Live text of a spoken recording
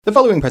The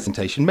following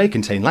presentation may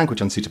contain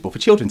language unsuitable for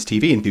children's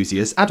TV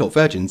enthusiasts, adult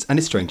virgins, and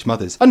estranged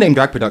mothers. Unnamed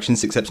Drag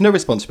Productions accepts no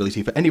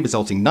responsibility for any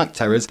resulting night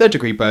terrors,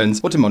 third-degree burns,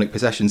 or demonic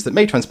possessions that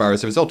may transpire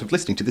as a result of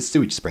listening to this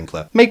sewage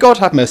sprinkler. May God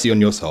have mercy on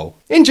your soul.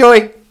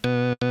 Enjoy!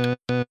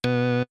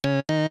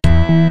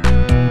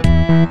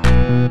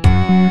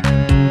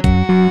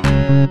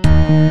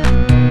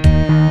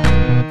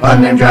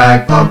 Unnamed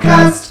Drag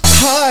Podcast.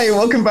 Hi,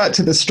 welcome back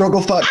to the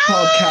Struggle Fuck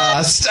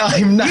Podcast.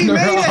 I'm Nana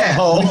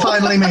Rahul. We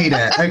finally made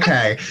it.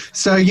 Okay.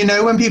 So, you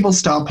know when people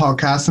start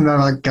podcasts and they're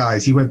like,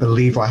 guys, you won't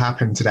believe what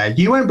happened today.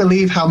 You won't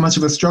believe how much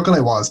of a struggle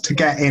it was to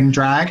get in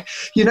drag.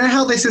 You know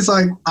how this is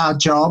like our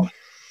job?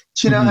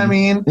 Do you know what I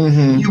mean?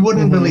 You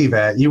wouldn't believe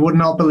it. You would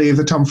not believe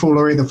the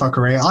tomfoolery, the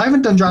fuckery. I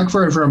haven't done drag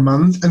for over a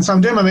month, and so I'm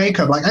doing my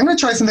makeup. Like, I'm going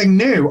to try something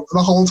new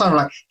the whole time. I'm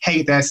like,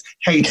 hate this,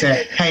 hate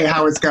it, hate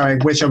how it's going,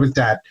 wish I was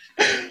dead.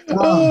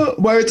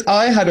 Whereas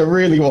I had a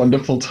really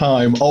wonderful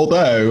time,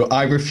 although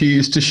I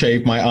refused to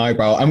shave my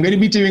eyebrow. I'm going to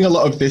be doing a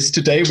lot of this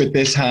today with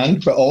this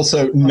hand, but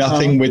also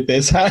nothing with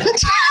this hand.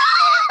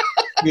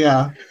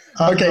 Yeah.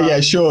 Okay, yeah,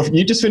 sure.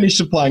 You just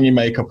finished applying your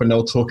makeup and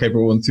I'll talk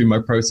everyone through my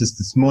process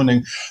this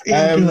morning.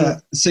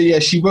 So yeah,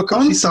 she woke up.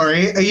 I'm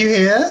sorry, are you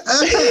here?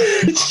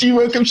 She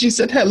woke up, she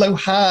said, hello,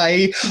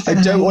 hi. I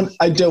don't want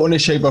to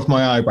shave off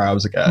my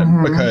eyebrows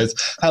again because,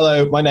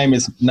 hello, my name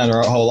is Nana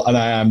Rahul and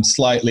I am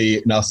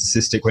slightly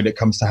narcissistic when it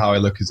comes to how I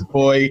look as a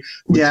boy,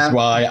 which is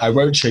why I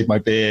won't shave my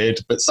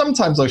beard, but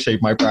sometimes I'll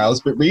shave my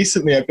brows. But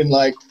recently I've been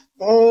like,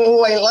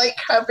 oh, I like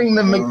having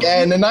them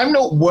again and I'm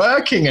not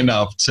working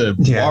enough to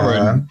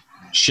warrant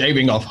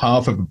shaving off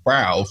half of a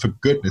brow. For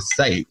goodness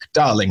sake,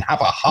 darling, have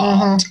a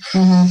heart.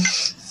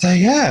 So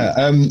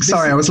yeah,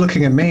 sorry, I was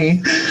looking at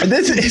me.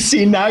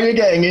 See, now you're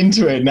getting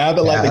into it. Now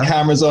that like the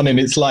camera's on and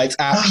it's like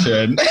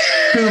action.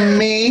 Who,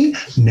 me?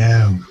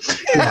 No.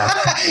 Yeah.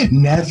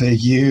 Never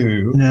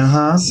you.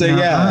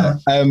 So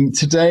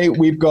today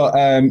we've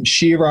got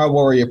She-Ra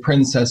Warrior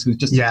Princess with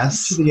just to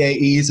the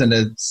 80s and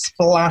a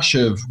splash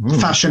of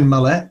fashion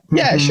mullet.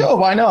 Yeah, sure,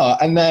 why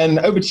not? And then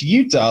over to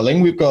you,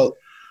 darling. We've got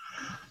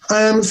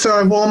so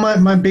I wore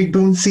my big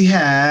bouncy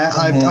hair.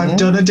 I've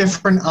done a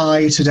different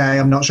eye today.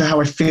 I'm not sure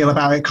how I feel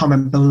about it.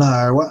 Comment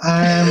below.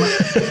 I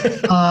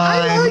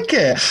like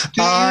it.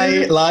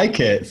 I like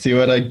it. See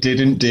what I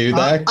didn't do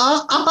there?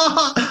 What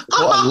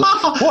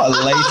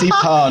a lazy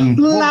pun.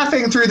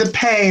 Laughing through the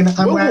pain.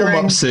 We'll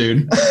warm up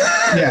soon.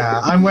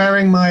 Yeah, I'm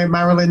wearing my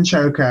Marilyn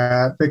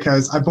choker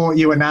because I bought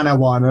you a Nana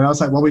one. And I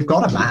was like, well, we've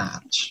got a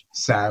match.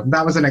 So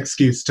that was an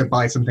excuse to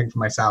buy something for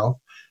myself.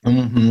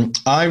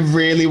 I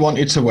really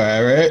wanted to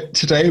wear it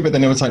today, but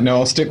then I was like, no,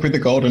 I'll stick with the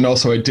gold. And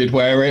also I did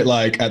wear it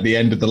like at the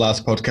end of the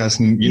last podcast.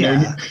 And you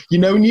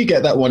know, when you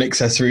get that one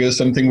accessory or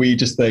something where you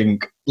just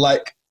think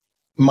like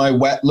my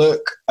wet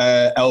look,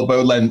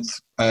 elbow length,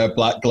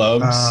 black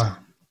gloves.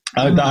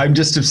 I'm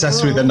just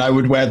obsessed with them. I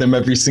would wear them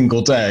every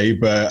single day,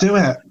 but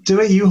do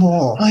it, you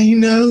whore. I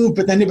know,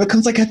 but then it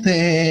becomes like a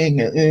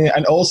thing.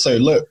 And also,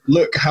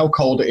 look how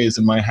cold it is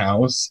in my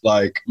house.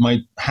 Like my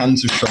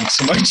hands have shrunk,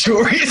 so my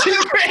jewelry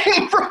isn't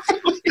ringing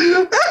properly.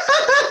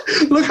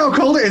 Look how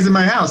cold it is in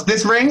my house.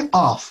 This ring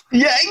off.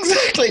 Yeah,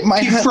 exactly.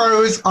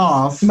 Froze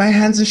off. My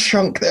hands have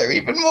shrunk. They're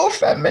even more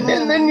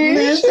feminine than usual.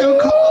 They're so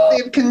cold.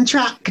 They've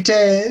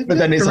contracted. But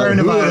then it's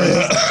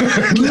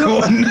coronavirus.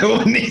 No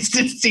one needs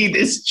to see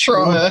this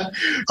trauma.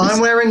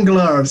 I'm wearing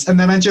gloves, and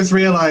then I just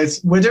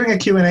realized we're doing a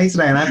Q&A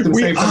today, and I have them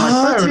saved on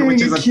my phone,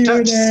 which is a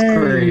touch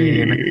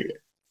screen.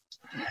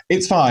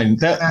 It's fine.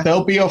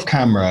 They'll be off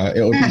camera.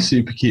 It'll be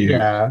super cute.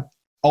 Yeah.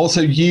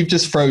 Also, you've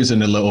just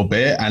frozen a little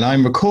bit, and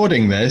I'm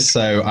recording this,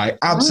 so I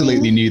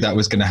absolutely knew that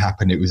was going to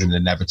happen. It was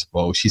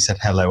inevitable. She said,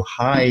 hello,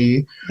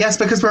 hi. Yes,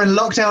 because we're in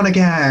lockdown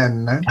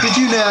again. Did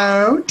you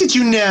know? Did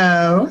you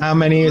know? How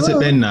many has it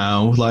been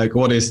now? Like,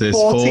 what is this?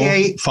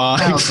 48, 4,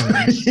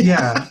 5?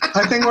 Yeah.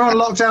 I think we're on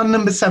lockdown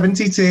number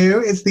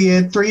 72. It's the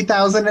year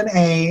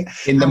 3008.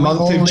 In the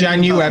month of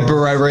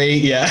January.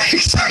 Yeah.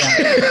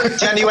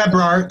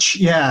 January,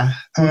 yeah.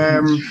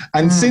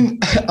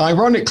 And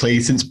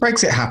ironically, since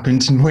Brexit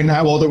happened and we're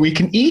now all that we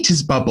can eat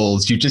is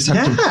bubbles, you just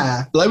have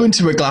to blow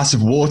into a glass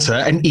of water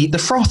and eat the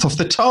froth off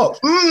the top.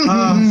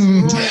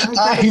 I'm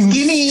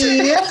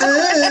skinny.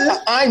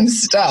 I'm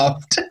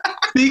stuffed.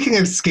 Speaking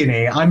of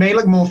skinny, I may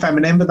look more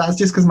feminine, but that's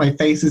just because my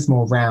face is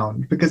more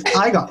round because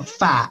I got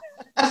fat.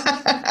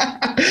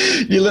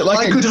 You look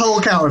like I could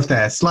Hulk out of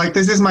this. Like,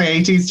 this is my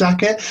 80s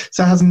jacket,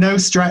 so it has no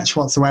stretch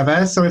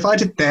whatsoever. So if I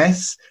did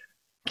this...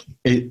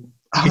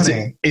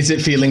 Is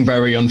it feeling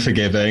very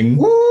unforgiving?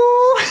 Woo!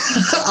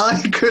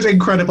 I could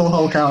Incredible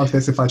Hulk out of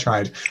this if I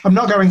tried. I'm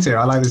not going to.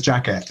 I like this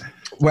jacket.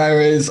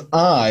 Whereas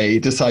I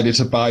decided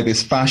to buy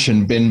this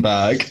fashion bin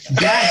bag.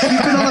 Yes,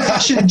 you've been on a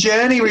fashion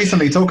journey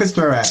recently. Talk us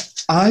through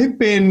it. I've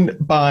been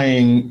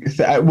buying...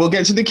 we'll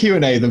get to the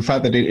Q&A, the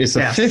fact that it is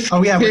the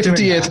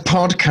 50th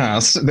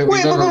podcast that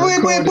we've ever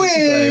recorded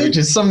today, which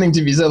is something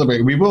to be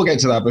celebrated. We will get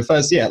to that, but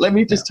first, let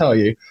me just tell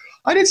you.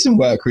 I did some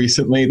work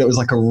recently that was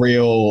like a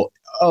real...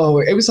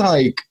 it was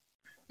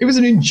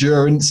an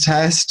endurance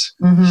test,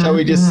 shall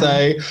we just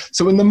say.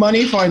 So when the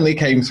money finally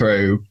came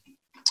through,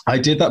 I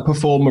did that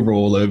performer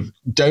rule of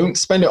don't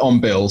spend it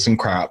on bills and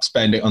crap,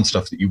 spend it on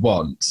stuff that you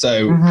want.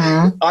 So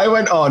I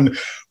went on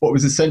what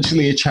was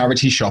essentially a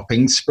charity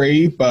shopping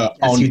spree, but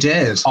you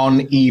did.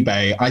 On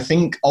eBay. I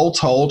think all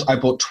told, I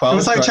bought 12. It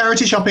was like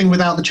charity shopping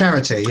without the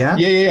charity, yeah?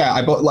 Yeah.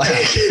 I bought like,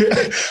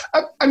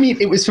 I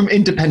mean, it was from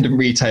independent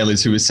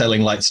retailers who were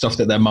selling like stuff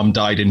that their mum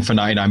died in for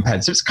 99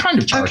 pence. So it's kind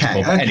of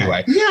charitable, but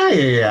anyway.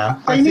 Yeah.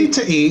 I need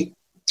to eat.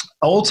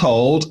 All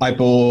told, I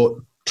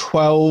bought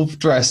 12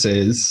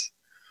 dresses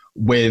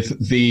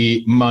with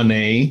the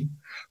money,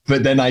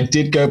 but then I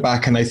did go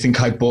back and I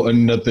think I bought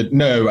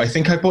I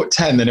think I bought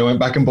 10, then I went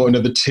back and bought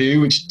another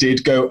 2, which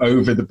did go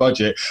over the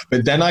budget.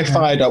 But then I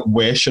fired up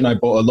Wish and I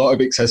bought a lot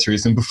of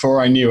accessories, and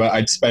before I knew it,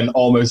 I'd spent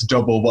almost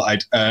double what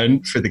I'd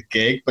earned for the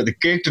gig, but the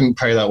gig didn't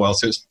pay that well,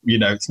 so it's,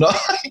 it's not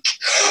like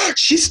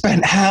she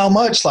spent how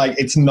much, like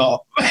it's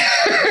not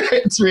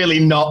it's really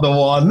not the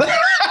one.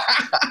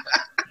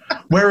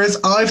 Whereas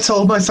I've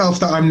told myself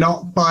that I'm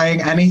not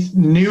buying any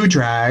new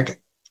drag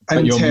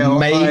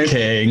until I've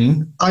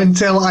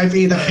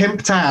either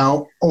pimped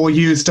out or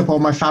used up all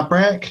my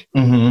fabric.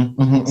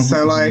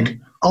 So like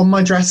on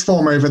my dress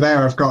form over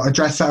there, I've got a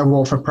dress that I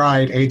wore for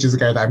Pride ages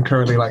ago that I'm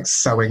currently like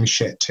sewing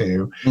shit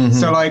to.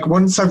 So like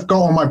once I've got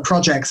all my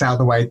projects out of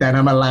the way, then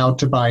I'm allowed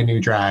to buy new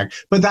drag.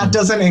 But that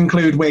doesn't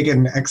include wig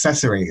and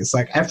accessories.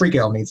 Like every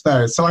girl needs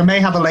those. So I may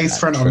have a lace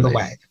front on the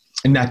way.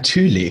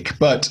 Natuurlijk.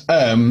 But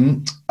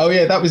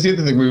that was the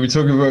other thing we were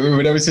talking about.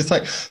 When I was just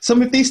like, some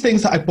of these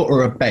things that I bought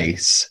are a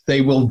base.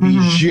 They will be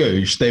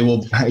judged. They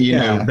will,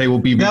 they will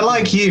be. They're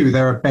like you.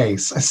 They're a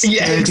base, a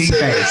sturdy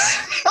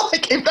base.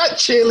 Like if that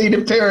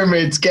cheerleader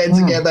pyramid's getting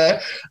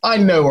together, I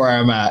know where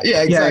I'm at.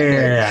 Yeah, exactly.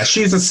 Yeah.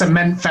 She's a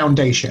cement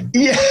foundation.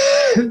 Yeah.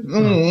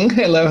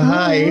 Hello,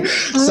 hi.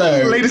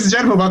 So, ladies and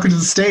gentlemen, welcome to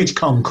the stage,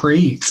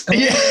 Concrete.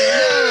 Yeah.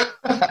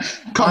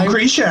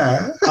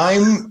 Concretia.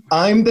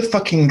 I'm the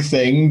fucking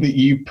thing that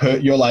you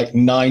put your like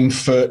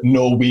 9-foot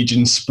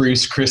Norwegian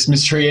spruce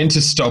Christmas tree in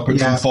to stop it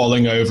from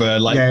falling over.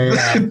 Like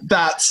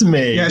that's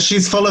me. Yeah,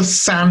 she's full of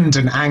sand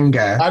and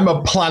anger. I'm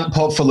a plant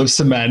pot full of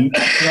cement.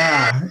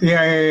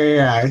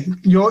 Yeah.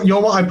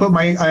 You're what I put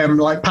my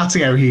like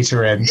patio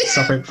heater in to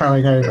stop it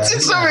falling over.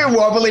 Just so it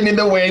wobbling in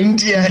the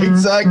wind. Yeah,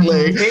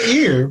 exactly.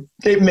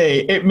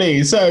 It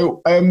me.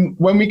 So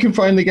when we can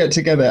finally get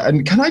together,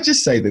 and can I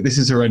just say that this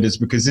is horrendous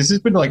because this has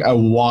been like a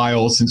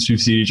while since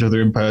we've seen each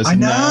other in person. I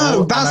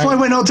know. That's why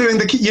we're not doing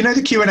the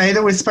Q&A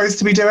that we're supposed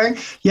to be doing.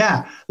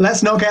 Yeah,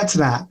 let's not get to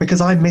that because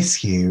I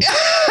miss you.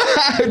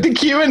 The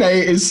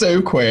Q&A is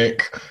so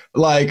quick.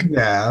 Like,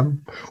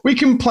 we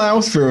can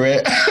plow through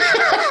it.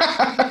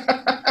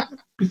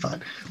 Be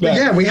fine.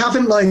 But we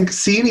haven't like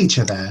seen each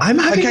other. I'm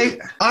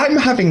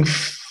having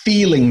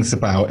feelings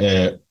about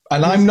it.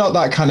 And I'm not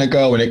that kind of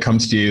girl when it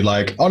comes to you.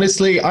 Like,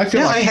 honestly, I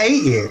feel like... I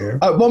hate you.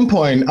 At one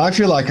point, I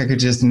feel like I could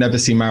just never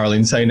see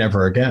Marilyn say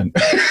never again.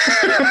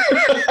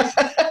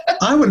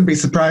 I wouldn't be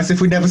surprised if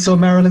we never saw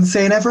Marilyn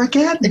say never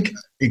again.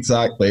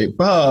 Exactly.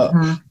 But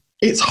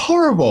it's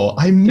horrible.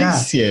 I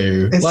miss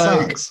you. It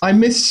sucks. I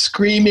miss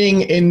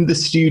screaming in the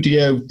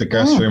studio, the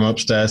guest room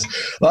upstairs.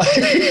 Like,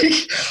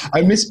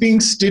 I miss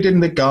being stood in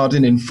the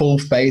garden in full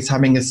face,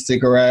 having a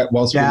cigarette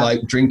whilst we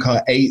like drink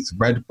our 8th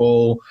Red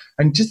Bull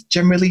and just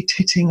generally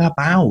titting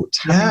about,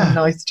 having a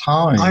nice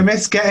time. I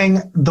miss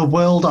getting the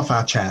world off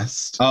our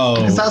chest. Oh,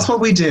 because that's what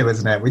we do,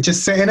 isn't it? We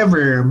just sit in a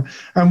room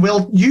and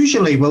we'll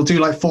do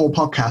like 4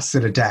 podcasts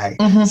in a day.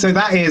 So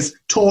that is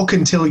talk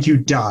until you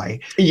die.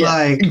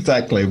 Yeah,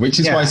 exactly.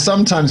 Which is why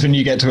sometimes when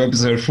you get to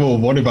episode 4,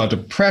 one of our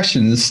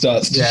depressions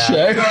starts to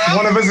show.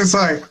 One of us is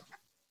like...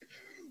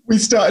 We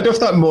started off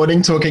that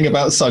morning talking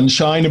about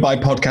sunshine, and by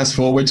podcast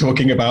 4, we're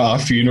talking about our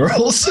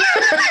funerals.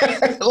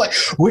 Like,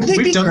 wouldn't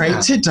it be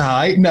great to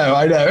die? No,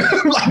 I know.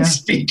 I'm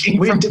speaking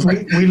we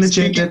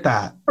legit did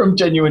that. From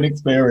genuine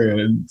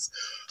experience.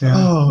 Yeah.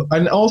 Oh,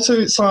 and also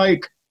it's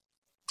like,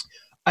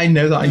 I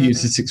know that I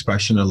use this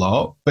expression a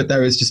lot, but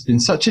there has just been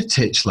such a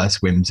titch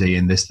less whimsy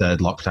in this 3rd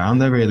lockdown.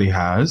 There really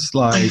has.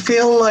 Like, I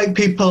feel like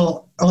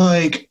people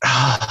like...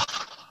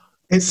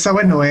 It's so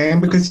annoying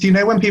because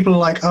when people are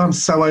like, oh, I'm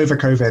so over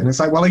COVID. And it's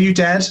like, well, are you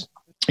dead?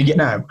 Yeah,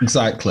 no.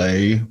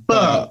 Exactly.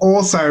 But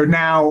also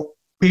now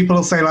people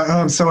will say like, oh,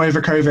 I'm so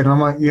over COVID. And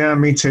I'm like, yeah,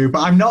 me too.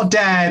 But I'm not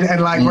dead.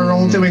 And like, we're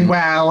all doing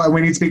well. And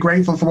we need to be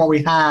grateful for what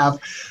we have.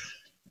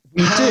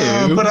 We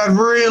do. But I'd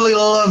really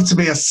love to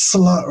be a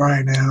slut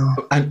right now.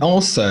 And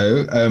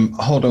also,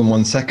 hold on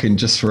one second,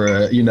 just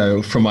for,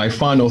 for my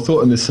final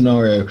thought in this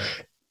scenario.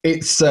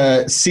 It's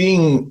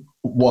seeing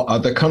what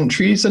other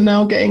countries are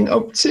now getting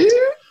up to.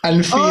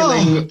 And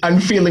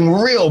feeling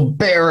real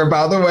bitter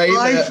about the way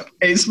that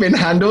it's been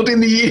handled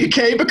in the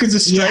UK because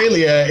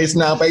Australia is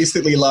now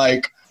basically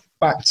like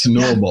back to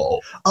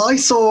normal. I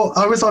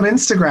was on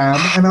Instagram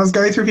and I was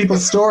going through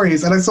people's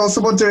stories and I saw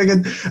someone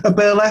doing a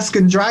burlesque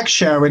and drag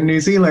show in New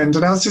Zealand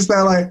and I was just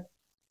there like,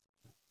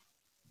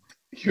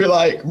 You're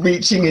like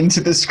reaching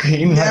into the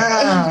screen.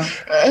 Yeah.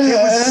 It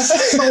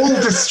was soul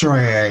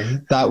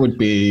destroying. That would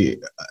be,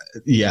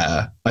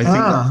 I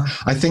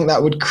think that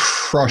would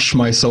crush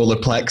my solar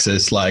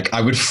plexus. Like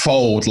I would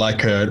fold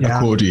like an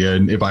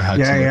accordion if I had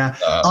to. Yeah.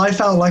 I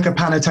felt like a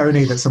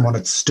panettone that someone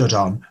had stood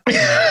on.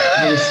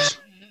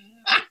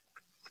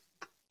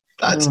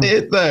 That's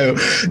it though.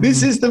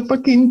 This is the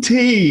fucking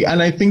tea.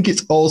 And I think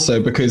it's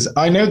also because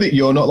I know that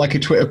you're not like a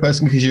Twitter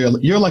person because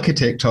you're like a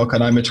TikTok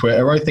and I'm a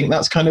Twitter. I think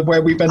that's kind of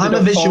where we've ended up.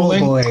 I'm a visual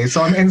falling. boy,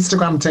 so I'm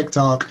Instagram,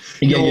 TikTok,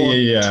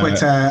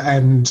 Twitter,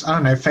 and I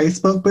don't know,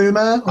 Facebook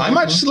boomer. I'm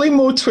actually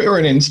more Twitter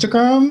and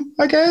Instagram,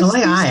 I guess,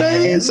 these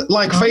days.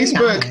 Like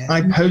Facebook,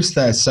 I post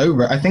there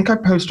I think I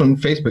post on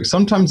Facebook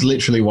sometimes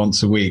literally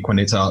once a week when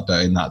it's art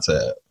day and that's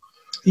it.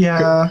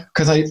 Yeah.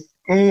 Because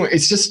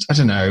it's just, I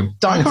don't know.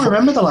 I can't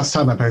remember the last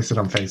time I posted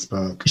on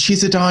Facebook.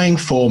 She's a dying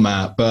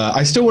format, but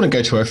I still want to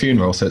go to her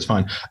funeral, so it's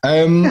fine.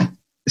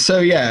 So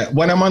yeah,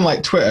 when I'm on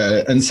like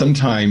Twitter and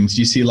sometimes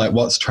you see like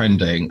what's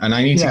trending and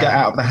I need to get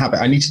out of the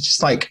habit. I need to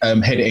just like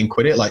hit it and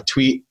quit it, like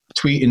tweet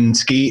and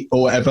skeet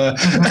or whatever.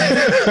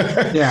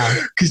 Yeah.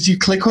 Because you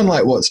click on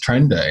like what's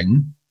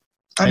trending.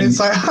 And it's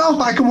like,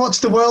 I can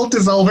watch the world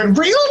dissolve in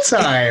real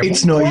time.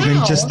 It's not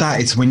even just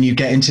that. It's when you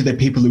get into the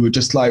people who are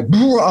just like,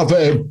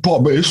 bravo,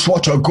 Bobbis,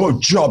 what a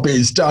good job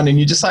is done. And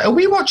you're just like, are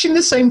we watching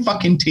the same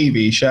fucking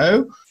TV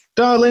show,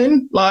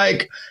 darling?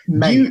 Like,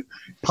 mate,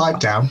 pipe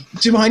down.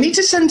 Do I need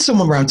to send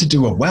someone around to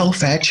do a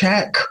welfare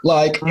check?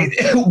 Like,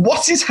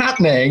 what is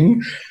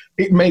happening?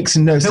 It makes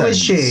no sense. Who is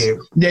she?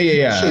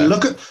 Yeah.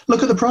 Look at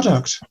the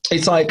product.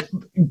 It's like,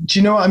 do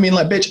you know what I mean?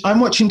 Like, bitch, I'm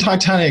watching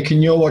Titanic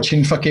and you're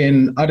watching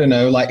fucking, I don't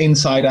know, like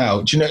Inside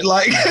Out. Do you know,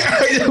 like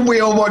we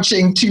are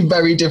watching two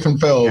very different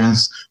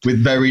films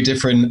with very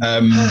different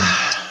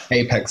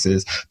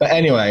apexes. But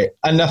anyway,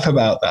 enough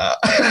about that.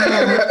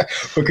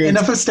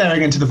 Enough of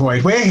staring into the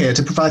void. We're here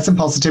to provide some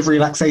positive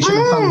relaxation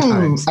and fun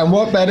times. And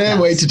what better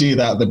way to do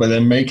that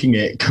than making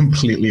it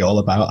completely all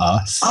about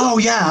us? Oh,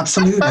 yeah,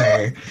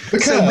 absolutely.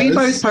 So we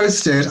both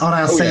posted on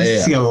our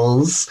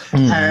socials,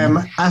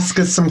 ask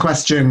us some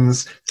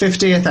questions.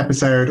 50th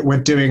episode, we're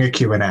doing a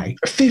Q&A.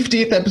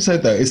 50th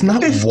episode, though, isn't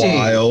that 50.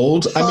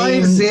 Wild?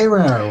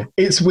 50.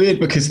 It's weird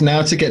because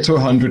now to get to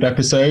 100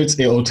 episodes,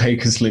 it'll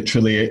take us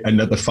literally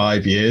another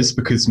 5 years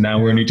because now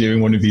we're only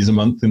doing one of these a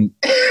month. And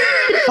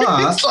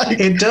but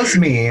it does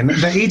mean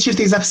that each of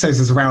these episodes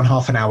is around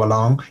half an hour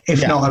long,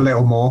 if not a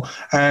little more.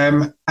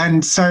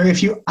 And so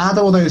if you add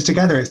all those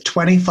together, it's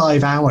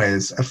 25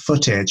 hours of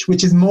footage,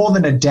 which is more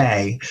than a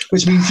day,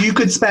 which means you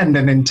could spend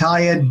an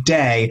entire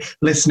day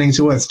listening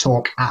to us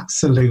talk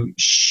absolute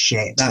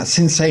shit. That's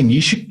insane.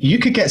 You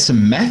could get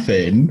some meth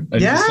in.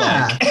 And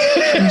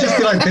and just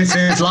be like, this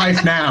is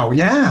life now.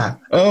 Yeah.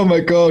 Oh my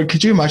God.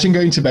 Could you imagine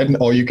going to bed and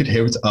all you could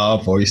hear was our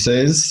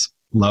voices?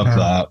 Love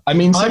that. I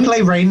mean, I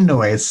play rain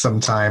noise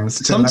sometimes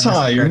to let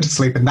myself go to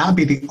sleep, and that'd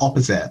be the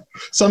opposite.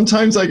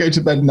 Sometimes I go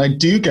to bed and I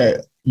do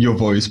get your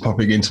voice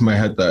popping into my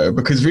head though,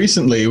 because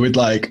recently with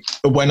like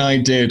when I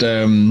did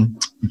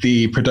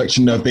the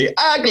production of the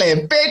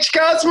Ugly Bitch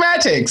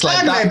Cosmetics,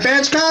 like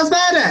Bitch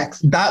Cosmetics,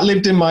 that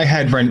lived in my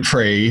head rent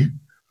free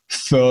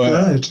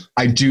for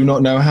I do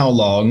not know how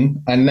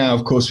long, and now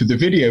of course with the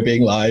video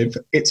being live,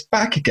 it's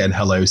back again.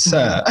 Hello,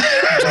 sir.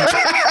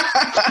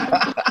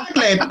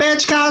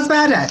 Bitch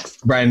Cosmetics.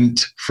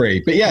 Rent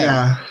free. But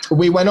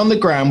we went on the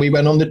gram, we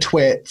went on the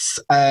twits.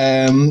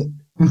 The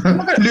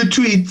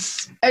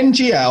tweets.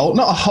 NGL,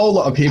 not a whole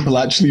lot of people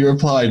actually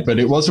replied, but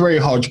it was very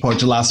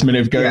hodgepodge last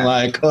minute of going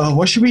like, oh,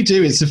 what should we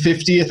do? It's the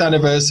 50th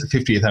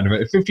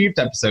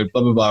episode,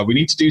 blah, blah, blah. We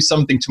need to do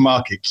something to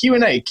mark it.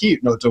 Q&A,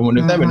 cute, not done one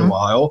of them in a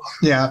while.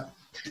 Yeah.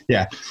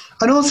 Yeah.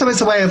 And also it's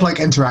a way of like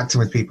interacting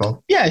with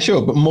people. Yeah,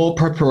 sure. But more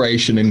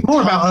preparation and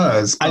more about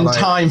us. And like,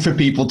 time for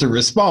people to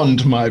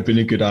respond might have been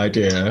a good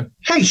idea.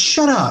 Hey,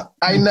 shut up.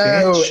 I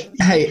know.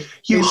 Bitch. Hey.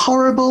 You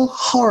horrible,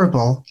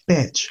 horrible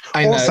bitch.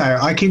 I know. Also,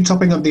 I keep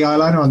topping up the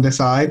eyeliner on this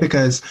eye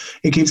because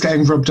it keeps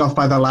getting rubbed off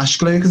by the lash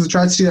glue, because I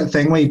tried to do that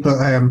thing where you put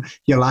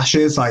your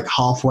lashes like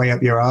halfway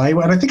up your eye.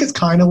 And I think it's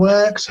kind of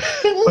worked,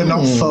 but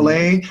not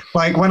fully.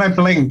 Like when I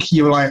blink,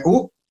 you're like,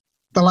 oh,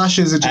 the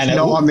lashes are just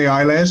not on the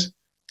eyelid.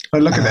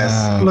 But look at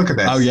this. Look at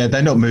this. Oh, yeah,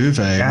 they're not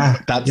moving. Yeah.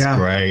 That's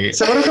great.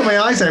 So when I've got my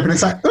eyes open,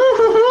 it's like,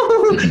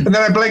 ooh, and then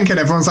I blink and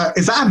everyone's like,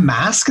 is that a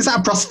mask? Is that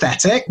a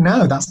prosthetic?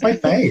 No, that's my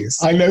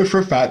face. I know for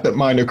a fact that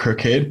mine are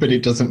crooked, but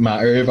it doesn't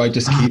matter if I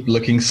just keep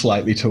looking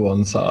slightly to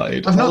one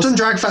side. I've not done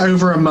drag for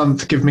over a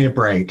month. Give me a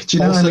break. Do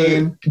you know what I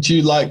mean? Do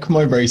you like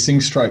my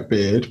racing stripe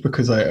beard?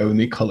 Because I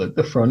only coloured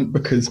the front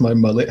because my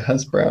mullet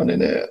has brown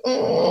in it.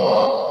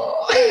 Oh.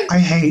 I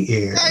hate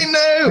you. I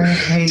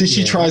know. Did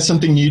she try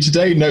something new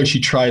today? No, she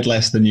tried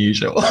less than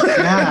usual.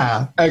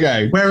 Yeah.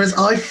 Okay. Whereas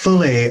I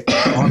fully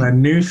put on a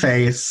new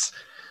face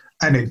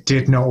and it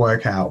did not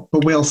work out.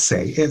 But we'll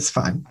see. It's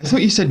fine. I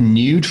thought you said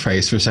nude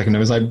face for a second. I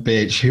was like,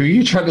 bitch, who are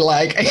you trying to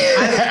like?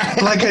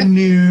 Like a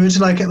nude,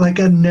 like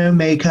a no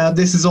makeup.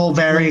 This is all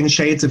varying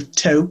shades of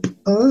taupe.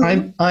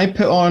 Oh. I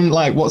put on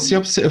like, what's the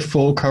opposite of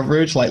full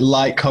coverage? Like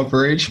light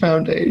coverage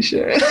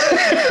foundation.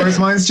 Whereas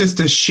mine's just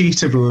a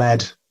sheet of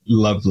lead.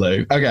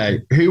 Lovely.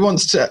 Okay, who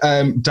wants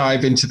to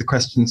dive into the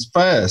questions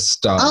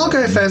first? Darling? I'll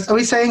go first. Are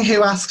we saying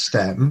who asked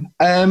them?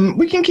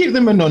 We can keep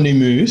them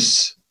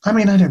anonymous. I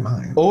mean, I don't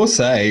mind. Or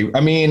say,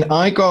 I mean,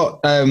 I got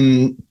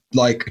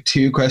like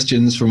 2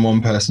 questions from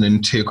one person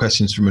and 2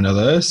 questions from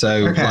another.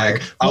 So, Okay.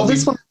 like, Well,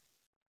 this one.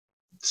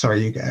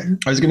 Sorry, you go.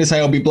 I was going to say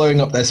I'll be blowing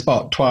up their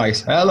spot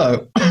twice.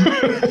 Hello.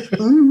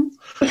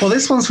 Well,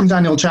 this one's from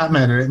Daniel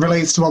Chapman, and it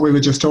relates to what we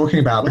were just talking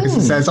about because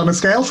it says, on a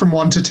scale from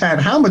 1 to 10,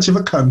 how much of a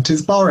cunt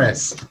is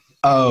Boris?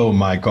 Oh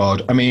my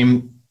God. I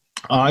mean,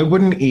 I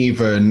wouldn't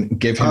even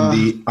give him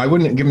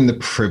the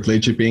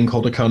privilege of being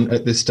called a cunt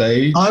at this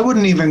stage. I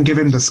wouldn't even give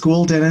him the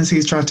school dinners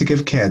he's tried to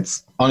give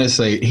kids.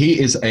 Honestly, he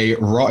is a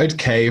rotted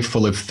cave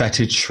full of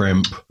fetid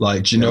shrimp.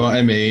 Like, do you know what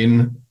I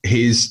mean?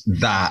 He's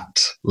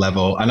that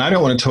level. And I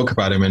don't want to talk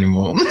about him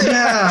anymore.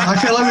 Yeah, I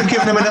feel like we've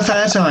given him enough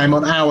airtime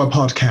on our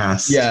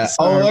podcast. Yeah.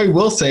 So, All I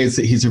will say is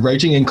that he's a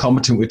raging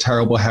incompetent with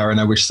terrible hair, and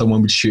I wish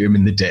someone would shoot him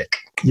in the dick.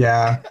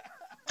 yeah.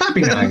 That'd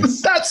be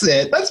nice. That's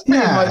it. That's pretty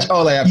Yeah. much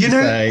all I have to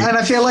say. And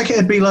I feel like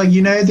it'd be like,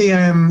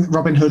 the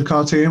Robin Hood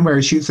cartoon where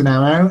he shoots an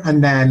arrow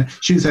and then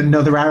shoots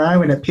another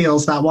arrow and it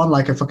peels that one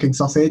like a fucking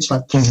sausage.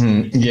 Like,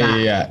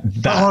 Yeah.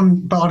 But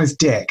on his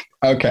dick.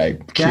 Okay.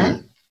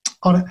 Cute.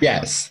 Yeah?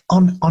 Yes.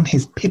 On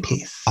his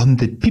pippies. On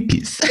the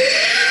pippies.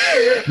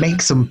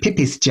 Make some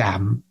pippies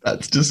jam.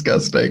 That's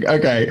disgusting.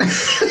 Okay.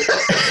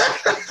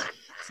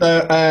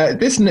 So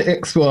this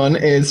next one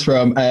is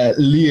from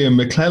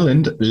Liam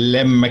McClelland.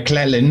 Lem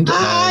McClelland.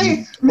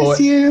 Hi, miss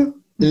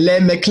you.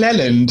 Lem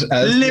McClelland.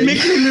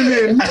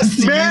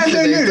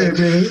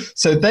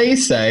 So they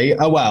say,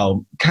 oh,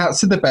 well,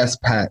 cats are the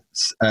best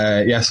pets.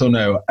 Yes or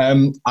no?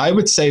 I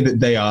would say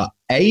that they are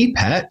a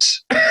pet.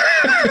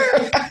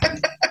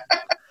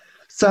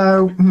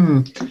 So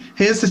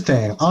here's the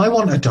thing. I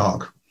want a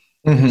dog.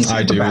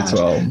 I do as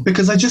well.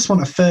 Because I just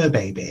want a fur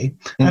baby.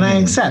 And I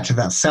accept that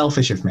that's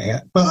selfish of me.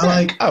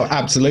 But oh,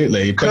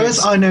 absolutely.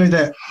 Because I know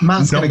that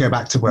Matt's going to go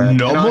back to work.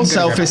 No more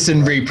selfish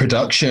in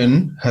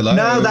reproduction. Hello.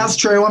 No, that's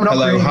true. I'm not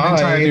creating an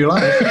entire new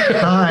life.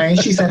 Hi.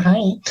 She said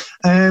hi.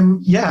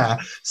 Yeah.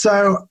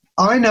 So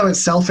I know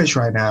it's selfish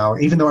right now,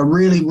 even though I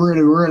really,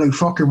 really, really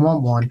fucking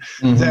want one,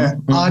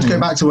 that I'd go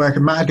back to work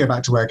and Matt'd go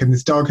back to work. And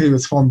this dog who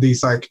has formed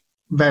these like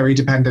very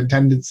dependent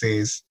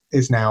tendencies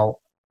is now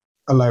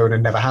alone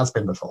and never has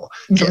been before.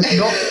 So it's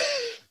not,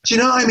 do you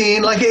know what I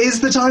mean? Like, it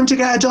is the time to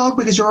get a dog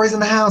because you're always in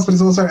the house, but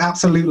it's also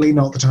absolutely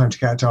not the time to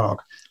get a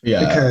dog.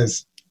 Yeah.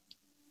 Because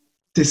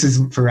this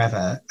isn't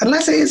forever.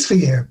 Unless it is for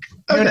you.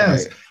 Who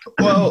knows?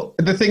 Well,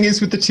 the thing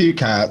is with the 2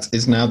 cats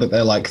is now that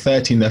they're like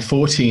 13, they're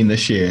 14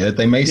 this year.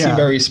 They may seem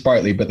very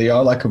sprightly, but they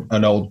are like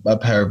a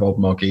pair of old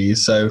moggies.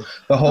 So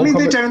the whole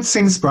they don't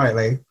seem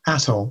sprightly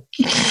at all.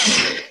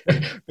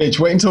 Bitch,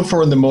 wait until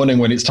 4 a.m.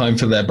 when it's time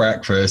for their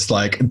breakfast.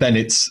 Like, then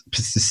it's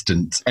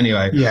persistent.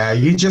 Anyway. Yeah,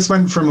 you just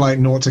went from like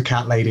naught to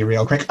cat lady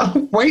real quick.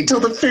 Oh, wait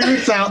till the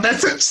food's out. They're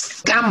such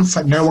scams.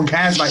 Like, no one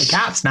cares about your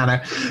cats,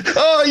 Nana.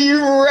 Oh,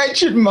 you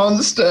wretched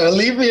monster.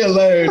 Leave me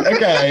alone.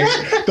 Okay.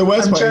 The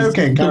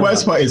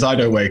worst part is I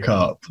don't wake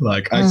up.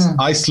 Like,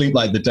 I sleep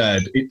like the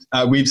dead.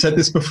 We've said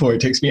this before.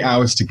 It takes me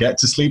hours to get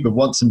to sleep, but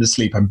once I'm to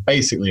sleep, I'm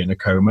basically in a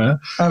coma.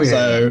 Oh, yeah.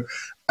 So,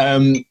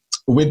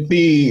 with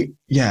the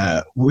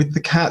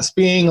cats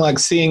being like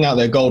seeing out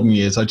their golden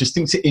years, I just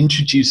think to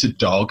introduce a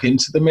dog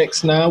into the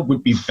mix now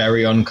would be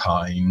very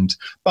unkind.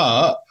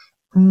 But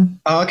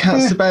are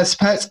cats the best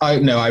pets? I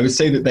would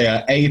say that they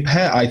are a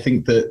pet. I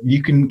think that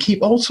you can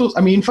keep all sorts.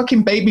 I mean,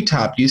 fucking Baby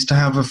Tap used to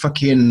have a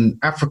fucking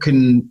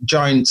African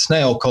giant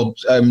snail called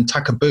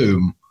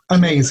Takaboom.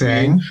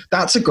 Amazing.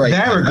 That's a great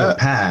pet. They're a good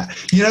pet.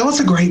 You know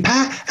what's a great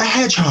pet? A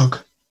hedgehog.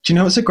 Do you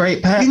know what's a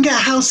great pet? You can get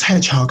a house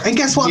hedgehog. And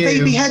guess what?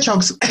 Baby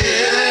hedgehogs.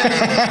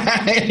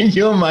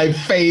 You're my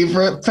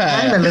favorite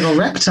pet. I'm a little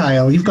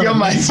reptile. You're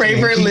my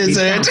favorite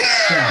lizard.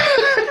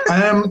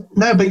 Yeah.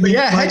 No, but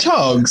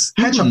hedgehogs.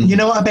 Hedgehog. You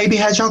know what a baby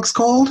hedgehog's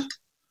called?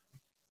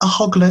 A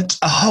hoglet.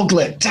 A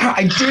hoglet.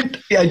 I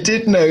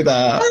did know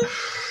that.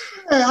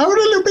 Yeah, I want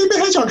a little baby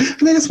hedgehog.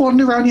 And they just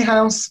wander around your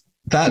house.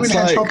 That's doing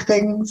hedgehog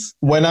things.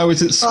 When I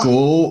was at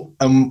school,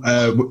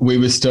 we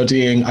were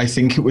studying, I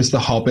think it was The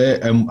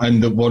Hobbit, and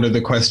one of the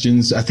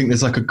questions, I think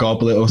there's like a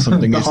goblet or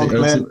something.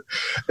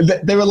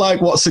 They were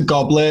like, what's a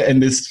goblet?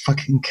 And this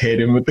fucking kid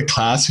in with the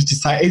class was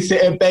just like, is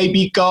it a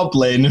baby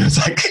goblin? And I was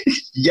like,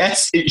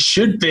 yes, it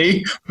should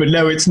be, but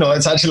no, it's not.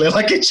 It's actually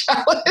like a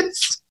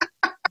chalice.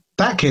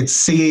 That kid's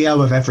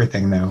CEO of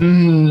everything now.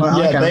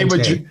 They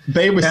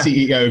were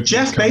CEO of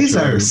Jeff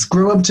Bezos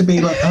grew up to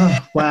be like, oh,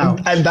 wow.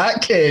 And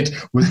that kid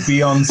was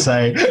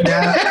Beyonce.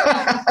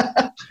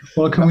 Yeah.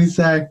 What can we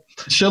say?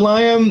 Shall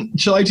I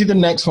do the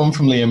next one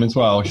from Liam as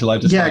well? Shall I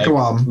just go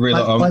on.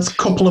 Let's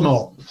couple them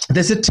up.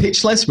 There's a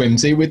titch less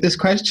whimsy with this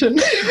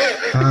question.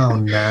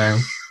 Oh no.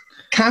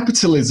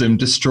 Capitalism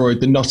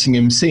destroyed the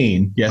Nottingham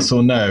scene, yes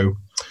or no?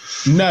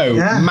 No,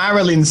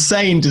 Marilyn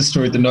Sane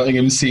destroyed the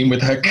Nottingham scene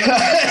with her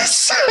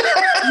curse.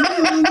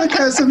 The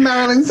curse of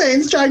Marilyn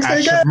Sane strikes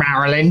again.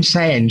 Marilyn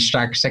Sane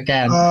strikes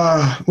again.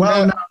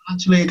 No,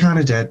 actually, it kind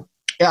of did.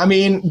 Yeah, I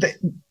mean,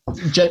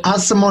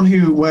 as someone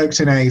who worked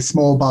in a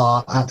small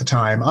bar at the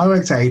time, I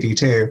worked at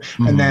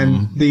AD2, and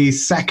then the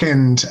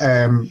second,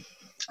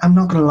 I'm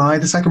not going to lie,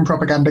 the second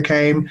Propaganda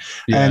came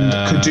and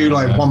could do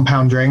like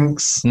 £1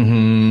 drinks.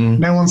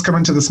 No one's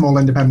coming to the small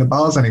independent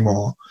bars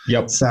anymore.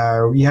 Yep.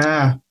 So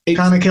yeah, it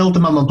kind of killed the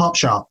mum and pop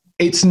shop.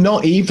 It's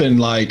not even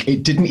like,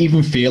 it didn't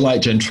even feel like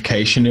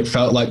gentrification. It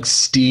felt like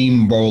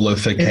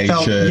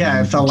steamrollification.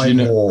 It felt like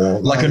war.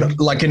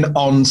 Like an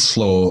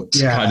onslaught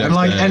kind of and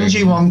like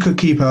thing. NG1 could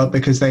keep up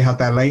because they had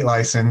their late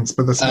license,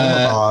 but the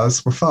smaller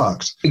bars were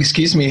fucked.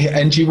 Excuse me,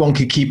 NG1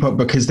 could keep up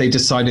because they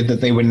decided that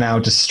they were now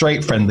just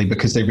straight friendly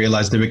because they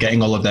realized they were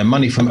getting all of their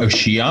money from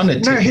Oceania.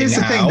 No, here's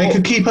the thing. They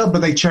could keep up, but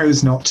they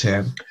chose not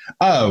to.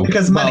 Oh.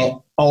 Because money.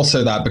 Well,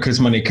 also that, because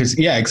money. Because,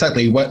 yeah,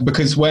 exactly.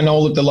 Because when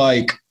all of the,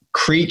 like,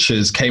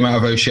 creatures came out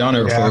of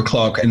Oceania at 4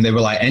 o'clock and they were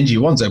like,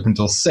 NG1's open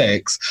till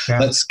 6.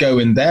 Let's go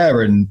in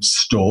there and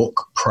stalk,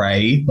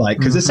 prey. Like,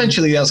 because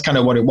essentially that's kind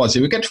of what it was.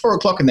 It would get to 4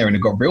 o'clock in there and it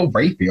got real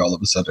rapey all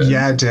of a sudden.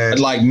 Yeah, it did. And,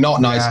 like,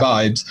 not nice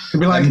vibes. It'd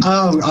be like,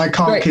 I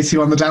can't kiss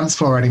you on the dance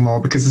floor anymore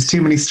because there's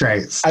too many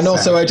straights. And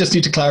also, I just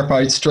need to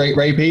clarify, straight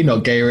rapey,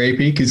 not gay rapey,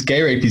 because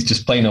gay rapey is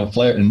just plain old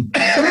flirting.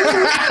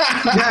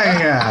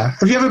 Yeah.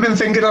 Have you ever been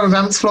fingered on a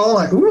dance floor?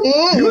 Like, ooh,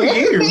 who are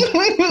you?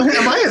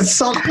 Am I a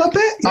sock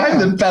puppet? Yeah. I'm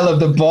the belle of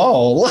the ball.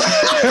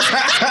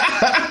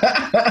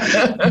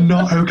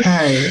 Not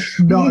okay.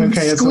 Not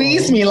okay at all.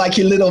 Squeeze me like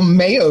your little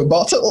mayo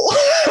bottle.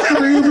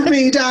 Prove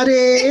me,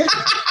 daddy.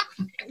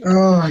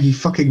 Oh, you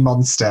fucking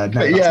monster.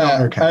 No, that's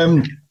not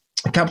okay.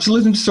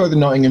 Capitalism destroyed the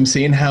Nottingham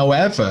scene.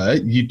 However,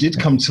 you did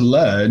come to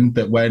learn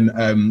that when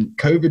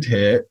COVID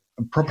hit,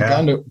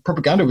 propaganda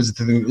was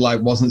the thing that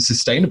like wasn't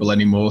sustainable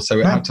anymore, so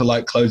it had to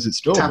like close its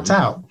doors. Tapped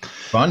out.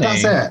 Funny.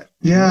 That's it.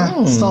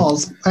 Yeah,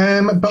 stars.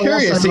 But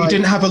curious also, that you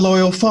didn't have a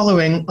loyal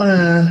following.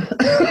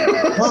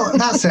 Well,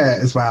 that's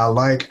it as well.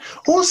 Like,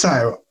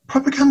 also,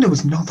 propaganda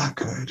was not that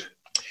good.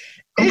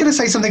 I'm going to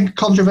say something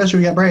controversial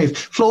yet brave.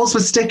 Floors were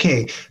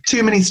sticky.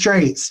 Too many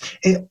straights.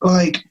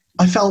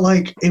 I felt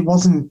like it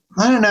wasn't,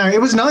 I don't know,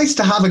 it was nice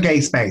to have a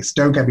gay space,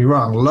 don't get me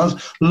wrong. Love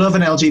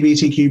an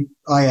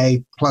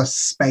LGBTQIA plus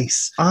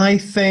space. I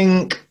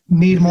think...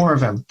 Need more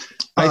of them.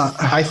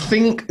 I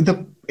think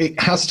it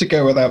has to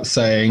go without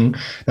saying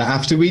that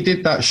after we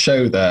did that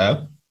show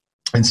there,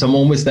 and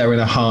someone was there in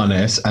a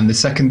harness, and the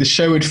second the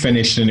show had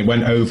finished and it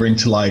went over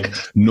into like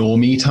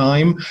normie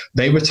time,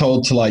 they were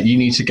told to like, you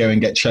need to go and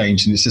get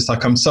changed. And it's just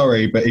like, I'm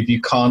sorry, but if you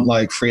can't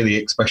like freely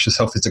express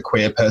yourself as a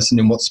queer person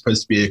in what's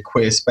supposed to be a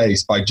queer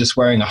space by just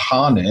wearing a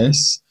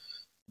harness,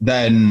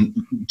 then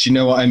do you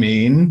know what I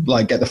mean?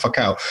 Like, get the fuck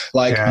out.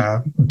 Like,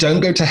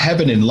 don't go to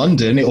heaven in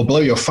London. It'll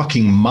blow your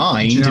fucking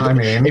mind. Do you know what I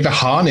mean? If a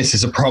harness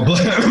is a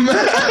problem.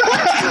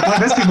 Like,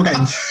 there's people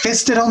getting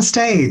fisted on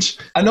stage.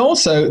 And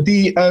also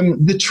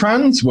the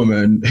trans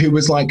woman who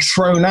was like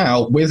thrown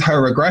out with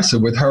her aggressor,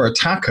 with her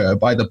attacker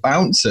by the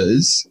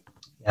bouncers.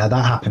 Yeah,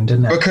 that happened,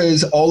 didn't it?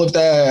 Because all of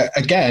their,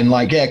 again,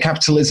 like,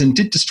 capitalism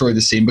did destroy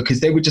the scene because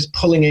they were just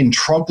pulling in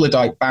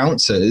troglodyte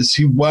bouncers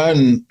who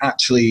weren't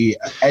actually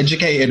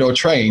educated or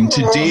trained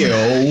to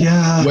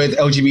deal with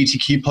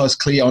LGBTQ plus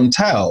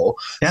clientele.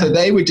 Yeah. So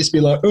they would just be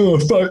like, oh,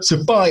 fight's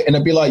a fight. And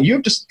I'd be like,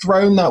 you've just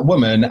thrown that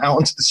woman out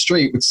onto the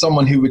street with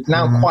someone who would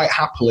now quite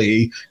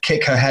happily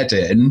kick her head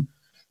in.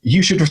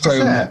 You should have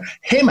thrown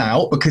him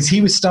out because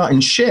he was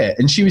starting shit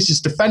and she was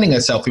just defending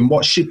herself in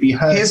what should be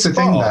her Here's spot.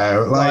 the thing,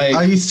 though. Like,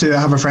 I used to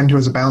have a friend who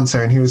was a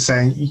bouncer and he was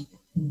saying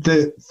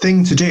the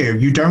thing to do,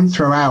 you don't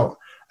throw out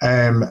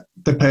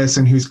the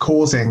person who's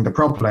causing the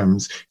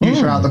problems. You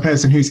throw out the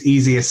person who's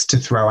easiest to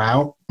throw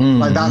out.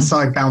 Like, that's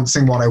like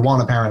bouncing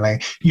 101, apparently.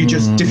 You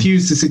just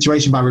diffuse the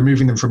situation by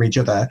removing them from each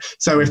other.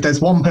 So if there's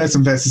one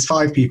person versus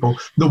 5 people,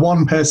 the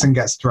one person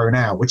gets thrown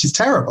out, which is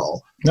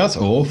terrible. That's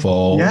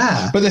awful.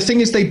 Yeah. But the thing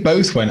is, they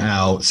both went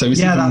out, so it's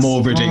even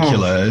more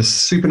ridiculous.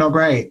 Super not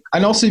great.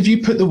 And also, if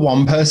you put the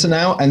one person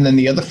out and then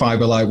the other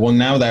 5 are like, well,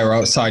 now they're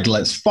outside,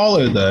 let's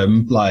follow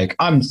them. Like,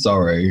 I'm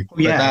sorry.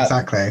 Yeah,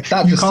 exactly.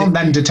 You can't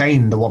then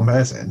detain the one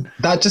person.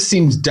 That just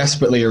seems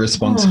desperately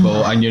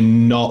irresponsible and you're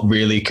not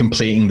really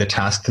completing the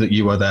task that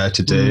you are there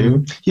to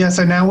do. Yeah,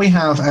 so now we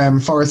have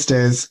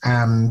Forresters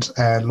and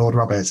Lord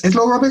Roberts. Is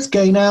Lord Roberts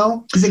gay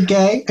now? Is it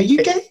gay? Are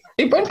you gay?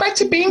 It went back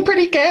to being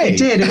pretty gay. It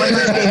did. It went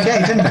back to being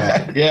gay, didn't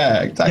it?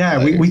 Yeah,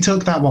 exactly. Yeah, we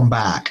took that one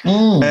back.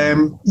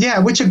 Yeah,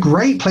 which are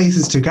great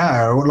places to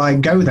go. Like,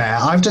 go there.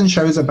 I've done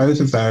shows at both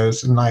of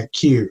those and like,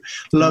 cute.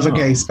 Love a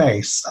gay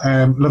space.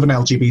 Love an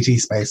LGBT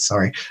space,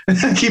 sorry.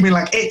 Keep me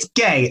like, it's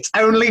gay. It's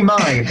only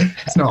mine.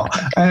 It's not.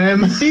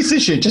 Piece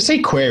of shit. Just say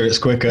queer. It's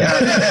quicker.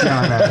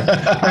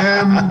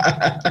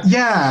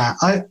 Yeah,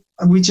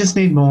 we just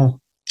need more.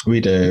 We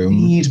do.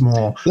 Need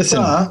more. Listen,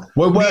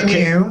 we're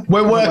working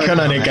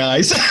on it,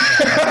 guys.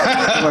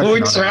 We're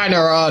trying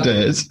our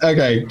hardest.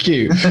 Okay,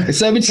 cute. It's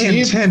over to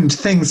you. Hint,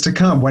 things to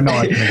come. We're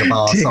not opening a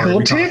bar.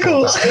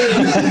 Tickle.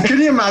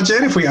 Can you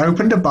imagine if we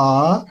opened a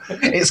bar?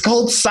 It's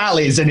called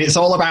Sally's and it's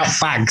all about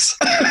fags.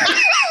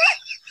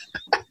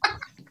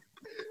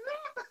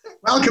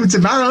 Welcome to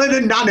Marilyn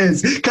and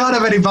Nana's. Can't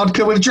have any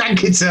vodka, we've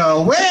drank it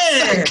all.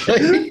 Way!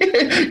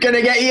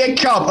 Gonna get you a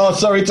cup. Oh,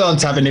 sorry, don't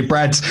have any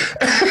bread.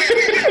 Sorry,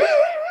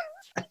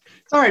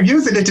 I'm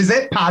using it as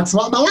it pads.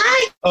 What the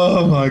like?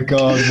 Oh my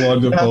God,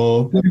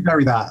 wonderful.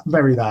 Very that.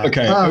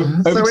 Okay.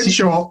 So in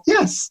short,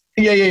 yes.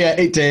 Yeah,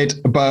 it did,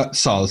 but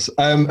soz.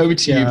 Over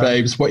to you,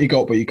 babes. What you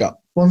got?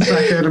 1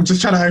 second, I'm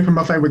just trying to open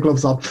my favourite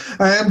gloves on.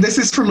 This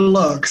is from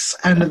Lux,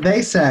 and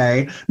they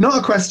say, not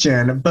a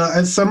question, but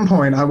at some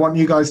point I want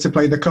you guys to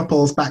play the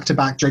couples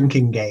back-to-back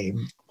drinking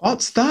game.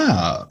 What's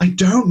that? I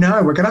don't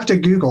know. We're going to have to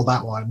Google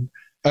that one.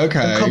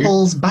 Okay. The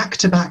couples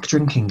back-to-back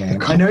drinking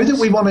game. I know that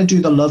we want to do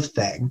the love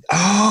thing.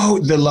 Oh,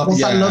 the love. What's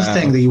that love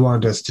thing that you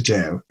wanted us to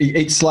do?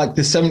 It's like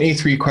the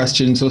 73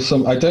 questions or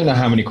some. I don't know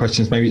how many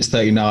questions. Maybe it's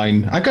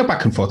 39. I go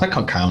back and forth. I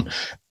can't count.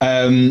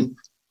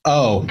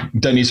 Oh,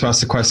 don't need to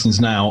ask the questions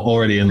now.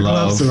 Already in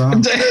love.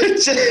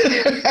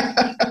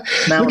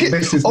 Now,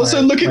 this is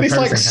also, look at this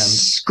like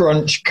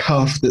scrunch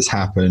cuff that's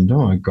happened.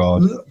 Oh my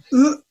God.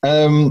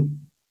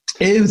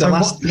 Ew,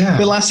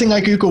 the last thing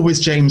I Googled was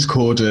James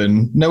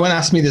Corden. No one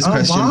asked me this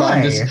question,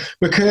 why?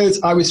 but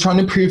because I was trying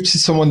to prove to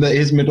someone that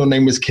his middle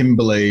name was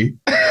Kimberly.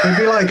 It'd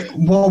be like,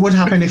 what would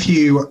happen if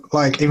you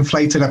like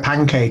inflated a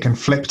pancake and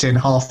flipped in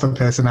half a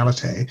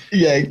personality?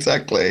 Yeah,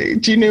 exactly.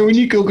 Do you know when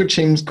you Google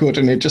James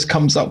Corden, it just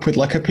comes up with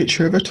like a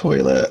picture of a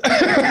toilet?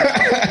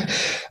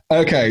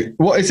 Okay,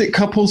 what is it?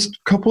 Couples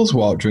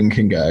what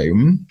drinking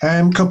game?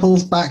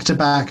 Couples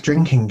back-to-back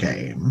drinking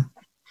game.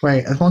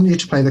 Wait, I want you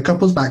to play the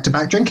couples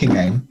back-to-back drinking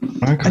game.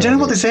 Okay. I don't know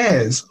what this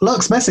is.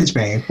 Lux, message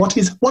me. What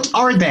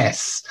are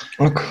this?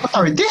 What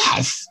are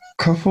this?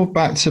 Couple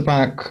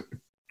back-to-back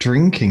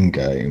drinking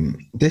game.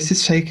 This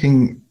is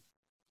taking...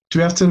 Do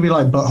we have to be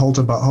like butthole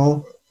to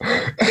butthole?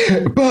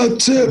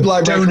 But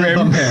like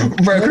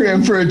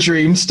Requiem for a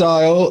Dream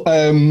style.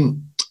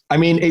 I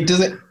mean, it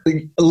doesn't...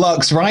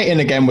 Lux, write in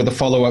again with a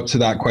follow-up to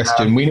that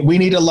question. We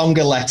need a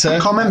longer letter.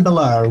 Comment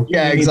below.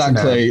 Yeah,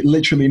 exactly.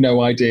 Literally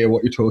no idea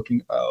what you're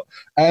talking about.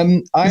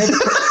 I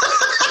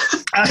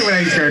have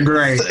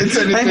great.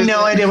 I have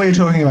no idea what you're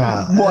talking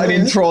about. What an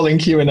enthralling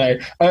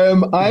Q&A.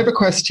 I have a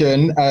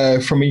question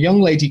from a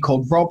young lady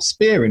called Rob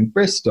Spear in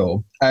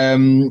Bristol.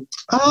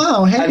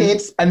 Oh, hey,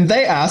 babes. And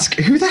they ask,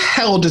 who the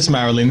hell does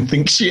Marilyn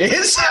think she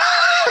is?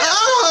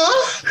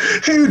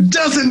 Who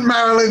doesn't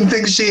Marilyn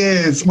think she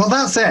is? Well,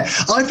 that's it.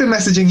 I've been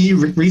messaging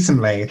you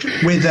recently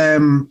with,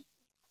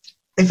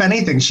 if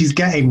anything, she's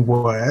getting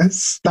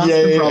worse. That's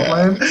the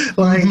problem.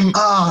 Like,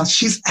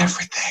 she's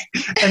everything.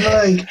 And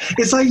like,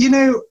 it's like, you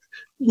know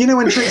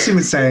when Trixie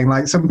was saying,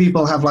 like, some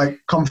people have like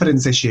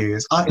confidence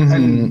issues.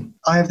 And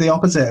I have the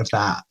opposite of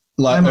that.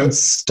 Like, I'm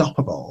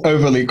unstoppable.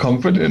 Overly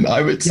confident,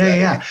 I would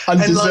say. Yeah.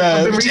 Undeserved. And like,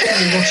 I've been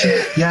recently watching,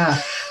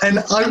 and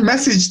I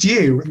messaged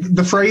you.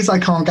 The phrase I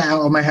can't get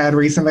out of my head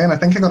recently, and I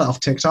think I got it off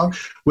TikTok,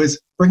 was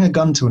bring a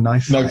gun to a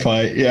knife fight. Knife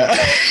fight, yeah.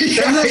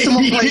 Don't let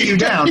someone play you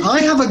down.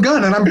 I have a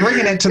gun and I'm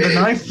bringing it to the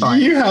knife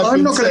fight.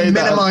 I'm not going to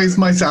minimize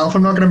myself.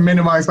 I'm not going to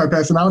minimize my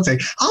personality.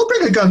 I'll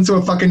bring a gun to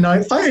a fucking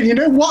knife fight, and you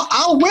know what?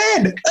 I'll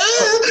win.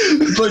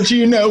 But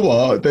you know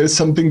what? There's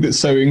something that's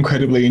so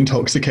incredibly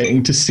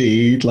intoxicating to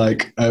see,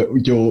 like,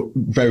 your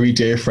very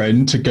dear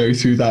friend to go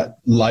through that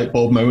light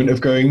bulb moment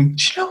of going,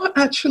 do you know what,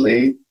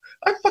 actually,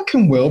 I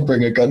fucking will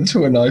bring a gun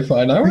to a knife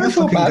fight. I don't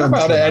feel bad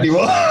about it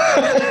anymore.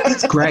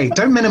 It's great.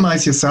 Don't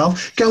minimize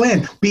yourself. Go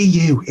in. Be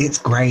you. It's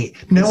great.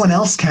 No one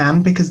else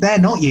can because they're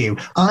not you.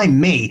 I'm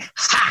me.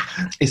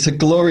 Ha! It's a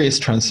glorious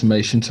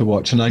transformation to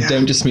watch. And I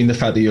don't just mean the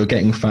fact that you're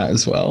getting fat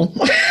as well.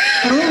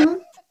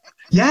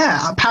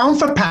 Yeah. Pound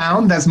for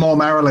pound, there's more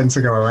Marilyn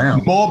to go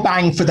around. More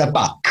bang for the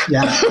buck.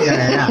 Yeah.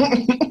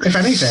 If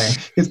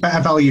anything, it's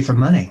better value for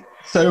money.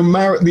 So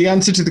the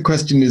answer to the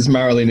question is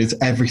Marilyn is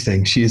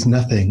everything. She is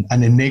nothing,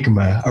 an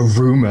enigma, a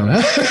rumor.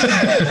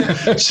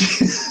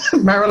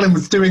 Marilyn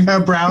was doing her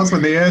brows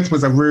when the earth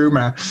was a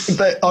rumor.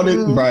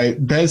 Right.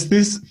 There's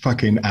this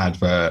fucking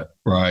advert,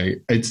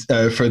 right? It's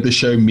for the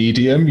show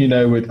Medium, you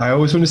know, I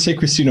always want to say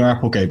Christina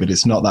Applegate, but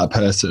it's not that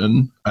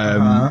person.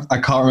 I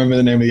can't remember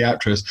the name of the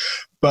actress,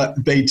 but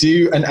they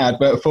do an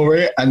advert for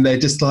it and they're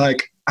just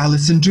like,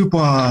 Alison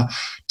Dubois,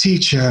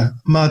 teacher,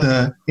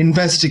 mother,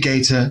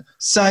 investigator,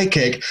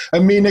 psychic.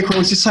 And me and Nicole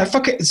was just like,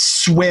 fuck it,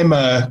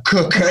 swimmer,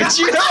 cooker.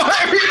 Do you know what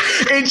I mean?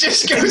 It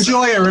just goes...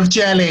 Enjoyer of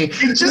jelly.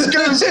 It just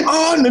goes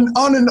on and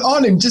on and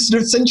on and just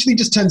essentially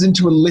just turns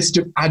into a list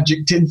of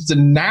adjectives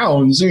and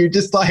nouns. So you're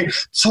just like,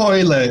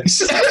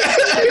 toilets.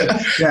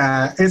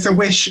 Yeah, it's a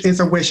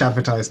wish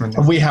advertisement.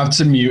 We have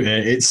to mute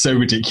it. It's so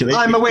ridiculous.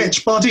 I'm a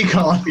witch,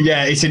 bodycon.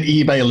 Yeah, it's an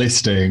eBay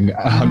listing,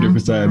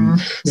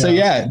 100%. So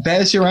yeah,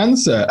 there's your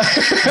answer.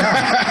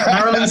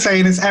 Marilyn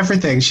saying is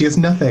everything. She is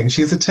nothing.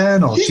 She is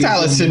eternal. She's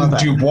Alison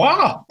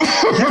Dubois.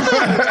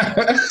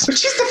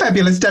 She's the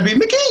fabulous Debbie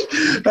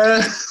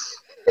McGee.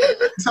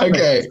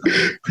 Okay,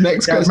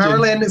 next question.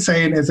 Marilyn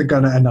saying is a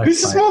gun at a knife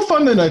This fight. is more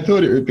fun than I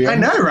thought it would be. I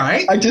know,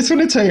 right? I just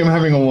want to tell you I'm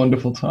having a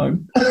wonderful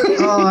time.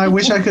 Oh, I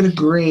wish I could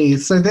agree.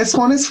 So this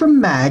one is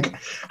from Meg.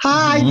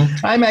 Hi.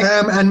 Hi, Meg.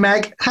 And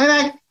Meg. Hi,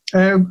 Meg.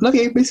 Love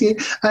you, miss you.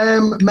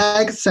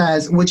 Meg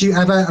says, would you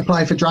ever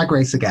apply for Drag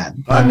Race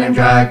again? Unnamed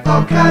Drag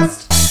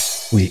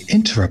Podcast. We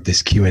interrupt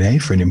this Q&A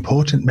for an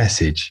important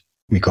message.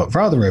 We got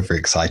rather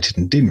overexcited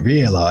and didn't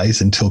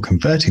realise until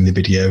converting the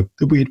video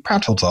that we had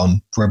prattled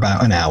on for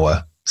about an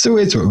hour. So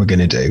here's what we're going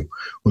to do.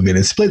 We're going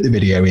to split the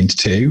video into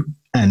two,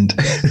 and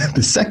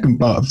the second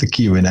part of the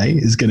Q&A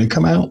is going to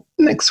come out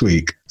next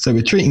week. So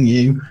we're treating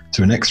you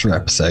to an extra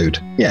episode.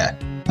 Yeah,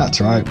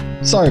 that's right.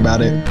 Sorry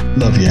about it.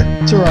 Love you.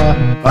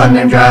 Ta-ra.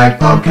 Unnamed Drag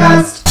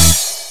Podcast.